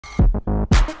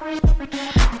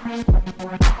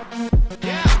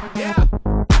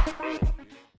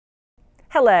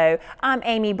Hello, I'm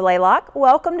Amy Blaylock.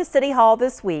 Welcome to City Hall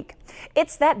this week.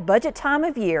 It's that budget time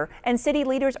of year, and city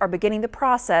leaders are beginning the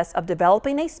process of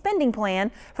developing a spending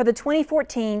plan for the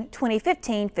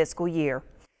 2014-2015 fiscal year.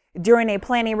 During a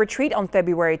planning retreat on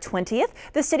February 20th,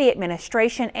 the city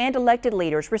administration and elected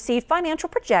leaders received financial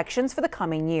projections for the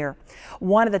coming year.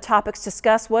 One of the topics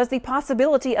discussed was the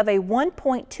possibility of a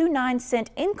 1.29-cent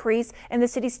increase in the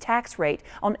city's tax rate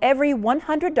on every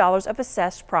 $100 of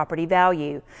assessed property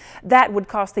value. That would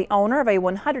cost the owner of a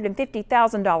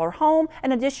 $150,000 home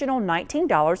an additional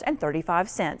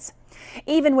 $19.35.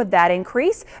 Even with that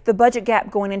increase, the budget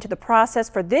gap going into the process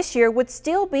for this year would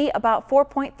still be about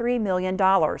 $4.3 million.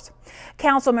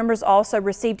 Council members also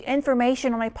received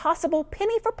information on a possible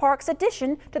penny for parks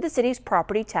addition to the city's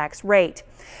property tax rate.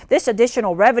 This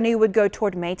additional revenue would go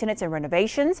toward maintenance and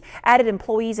renovations, added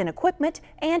employees and equipment,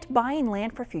 and buying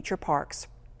land for future parks.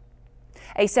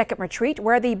 A second retreat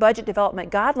where the budget development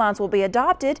guidelines will be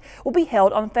adopted will be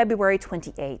held on February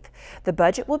 28th. The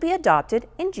budget will be adopted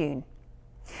in June.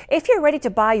 If you're ready to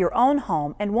buy your own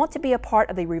home and want to be a part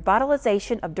of the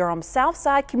revitalization of Durham's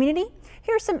Southside community,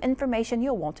 here's some information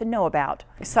you'll want to know about.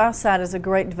 Southside is a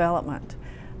great development.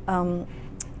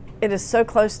 It is so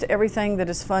close to everything that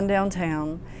is fun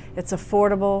downtown. It's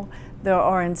affordable. There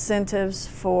are incentives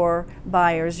for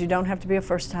buyers. You don't have to be a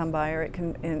first-time buyer.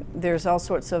 There's all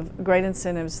sorts of great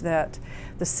incentives that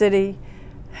the city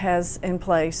has in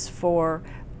place for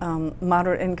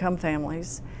moderate income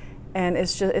families. And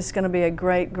it's going to be a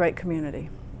great, great community.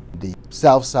 The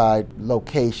Southside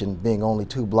location being only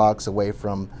 2 blocks away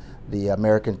from the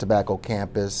American Tobacco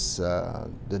campus, the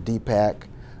DPAC,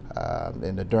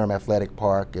 and the Durham Athletic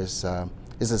Park is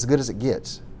as good as it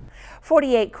gets.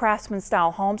 48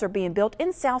 craftsman-style homes are being built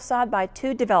in Southside by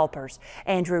 2 developers,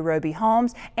 Andrew Roby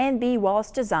Homes and B.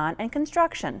 Wallace Design and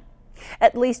Construction.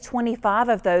 At least 25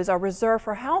 of those are reserved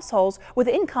for households with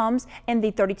incomes in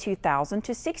the $32,000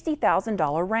 to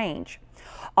 $60,000 range.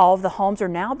 All of the homes are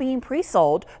now being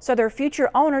pre-sold, so their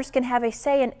future owners can have a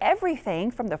say in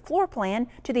everything from the floor plan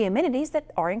to the amenities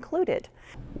that are included.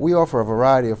 We offer a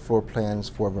variety of floor plans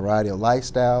for a variety of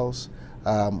lifestyles.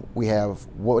 We have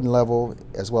 1-level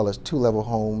as well as 2-level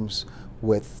homes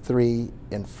with 3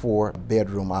 and 4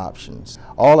 bedroom options.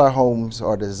 All our homes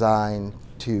are designed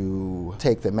to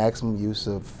take the maximum use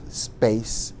of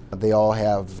space. They all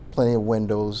have plenty of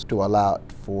windows to allow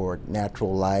for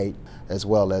natural light as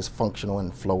well as functional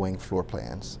and flowing floor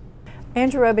plans.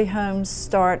 Andrew Roby homes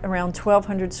start around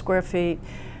 1,200 square feet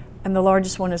and the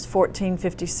largest one is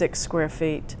 1,456 square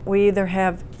feet. We either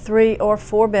have 3 or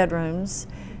 4 bedrooms,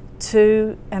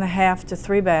 2.5 to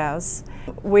 3 baths.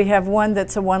 We have one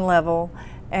that's a 1-level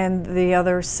and the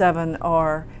other 7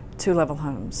 are 2-level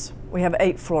homes. We have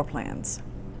 8 floor plans.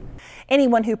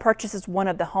 Anyone who purchases one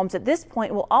of the homes at this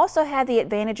point will also have the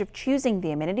advantage of choosing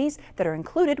the amenities that are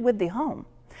included with the home.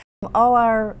 All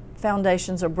our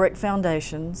foundations are brick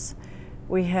foundations.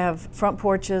 We have front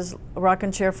porches,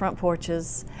 rocking chair front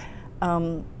porches,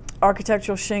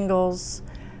 architectural shingles,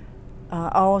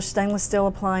 all stainless steel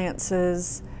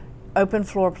appliances, open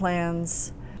floor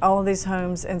plans. All of these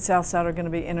homes in Southside are going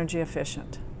to be energy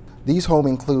efficient. These homes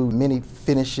include many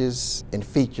finishes and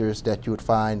features that you would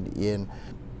find in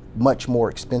much more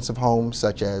expensive homes,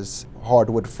 such as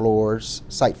hardwood floors,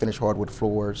 site finish hardwood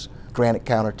floors, granite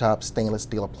countertops, stainless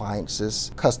steel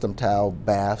appliances, custom tile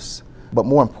baths. But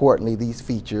more importantly, these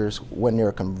features, when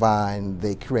they're combined,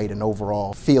 they create an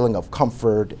overall feeling of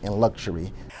comfort and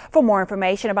luxury. For more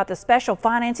information about the special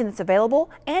financing that's available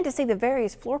and to see the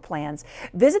various floor plans,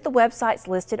 visit the websites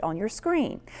listed on your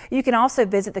screen. You can also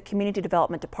visit the Community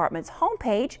Development Department's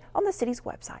homepage on the city's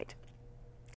website.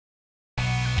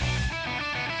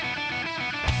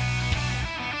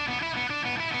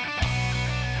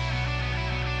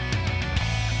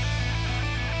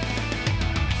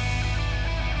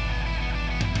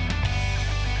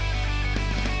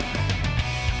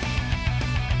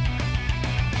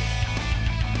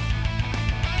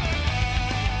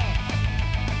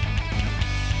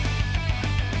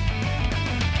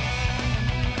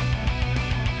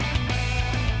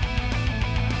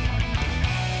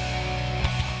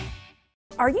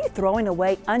 Are you throwing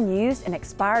away unused and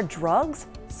expired drugs?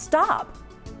 Stop!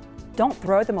 Don't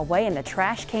throw them away in the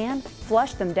trash can,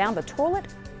 flush them down the toilet,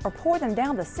 or pour them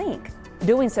down the sink.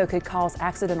 Doing so could cause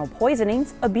accidental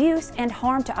poisonings, abuse, and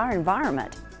harm to our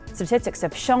environment. Statistics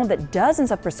have shown that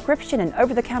dozens of prescription and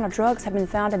over-the-counter drugs have been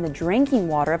found in the drinking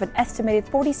water of an estimated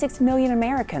 46 million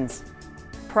Americans.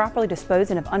 Properly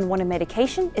disposing of unwanted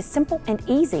medication is simple and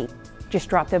easy. Just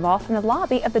drop them off in the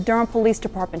lobby of the Durham Police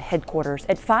Department headquarters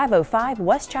at 505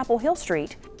 West Chapel Hill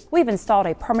Street. We've installed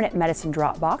a permanent medicine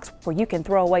drop box where you can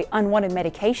throw away unwanted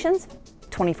medications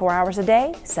 24 hours a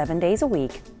day, 7 days a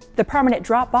week. The permanent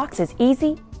drop box is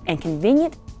easy and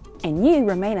convenient, and you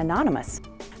remain anonymous.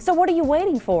 So what are you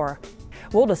waiting for?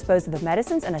 We'll dispose of the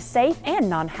medicines in a safe and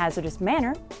non-hazardous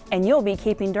manner, and you'll be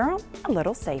keeping Durham a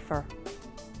little safer.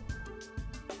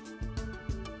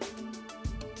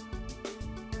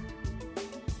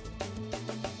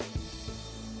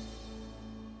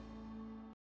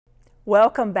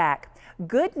 Welcome back.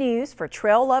 Good news for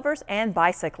trail lovers and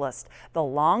bicyclists. The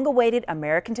long-awaited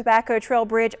American Tobacco Trail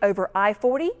Bridge over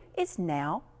I-40 is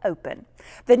now open.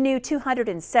 The new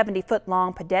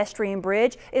 270-foot-long pedestrian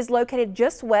bridge is located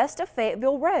just west of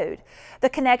Fayetteville Road. The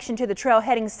connection to the trail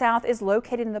heading south is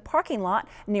located in the parking lot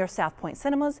near South Point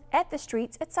Cinemas at the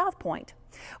streets at South Point.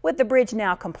 With the bridge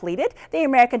now completed, the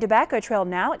American Tobacco Trail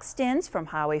now extends from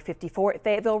Highway 54 at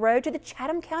Fayetteville Road to the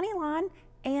Chatham County line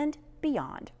and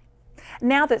beyond.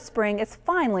 Now that spring is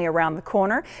finally around the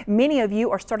corner, many of you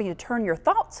are starting to turn your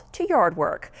thoughts to yard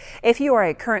work. If you are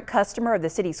a current customer of the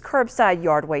city's curbside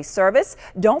yard waste service,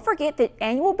 don't forget that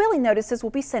annual billing notices will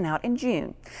be sent out in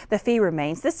June. The fee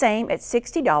remains the same at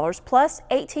 $60 plus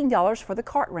 $18 for the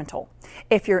cart rental.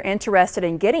 If you're interested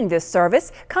in getting this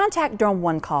service, contact Durham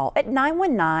One Call at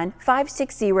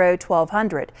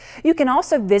 919-560-1200. You can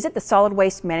also visit the Solid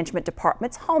Waste Management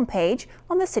Department's homepage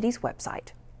on the city's website.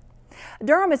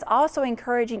 Durham is also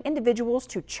encouraging individuals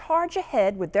to charge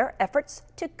ahead with their efforts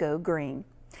to go green.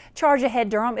 Charge Ahead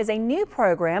Durham is a new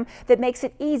program that makes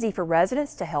it easy for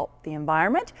residents to help the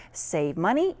environment, save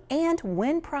money, and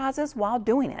win prizes while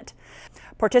doing it.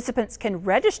 Participants can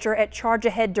register at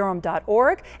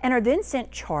chargeaheaddurham.org and are then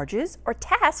sent charges or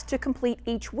tasks to complete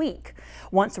each week.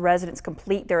 Once residents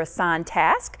complete their assigned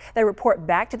task, they report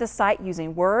back to the site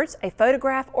using words, a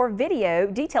photograph, or video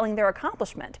detailing their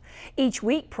accomplishment. Each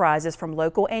week, prizes from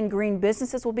local and green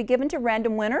businesses will be given to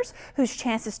random winners whose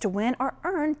chances to win are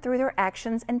earned through their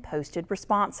actions and posted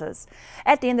responses.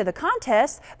 At the end of the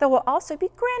contest, there will also be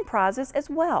grand prizes as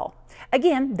well.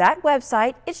 Again, that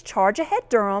website is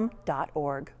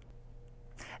chargeaheaddurham.org.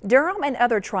 Durham and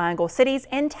other Triangle cities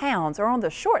and towns are on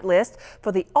the short list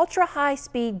for the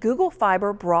ultra-high-speed Google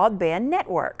Fiber broadband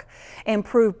network.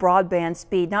 Improved broadband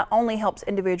speed not only helps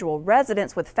individual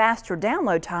residents with faster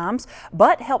download times,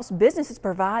 but helps businesses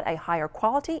provide a higher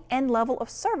quality and level of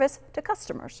service to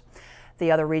customers.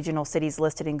 The other regional cities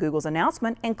listed in Google's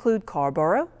announcement include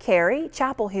Carrboro, Cary,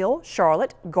 Chapel Hill,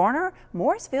 Charlotte, Garner,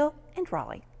 Morrisville, and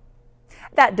Raleigh.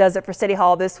 That does it for City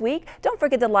Hall this week. Don't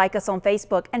forget to like us on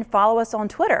Facebook and follow us on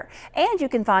Twitter. And you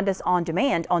can find us on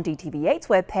demand on DTV8's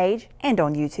webpage and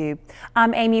on YouTube.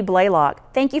 I'm Amy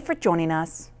Blaylock. Thank you for joining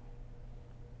us.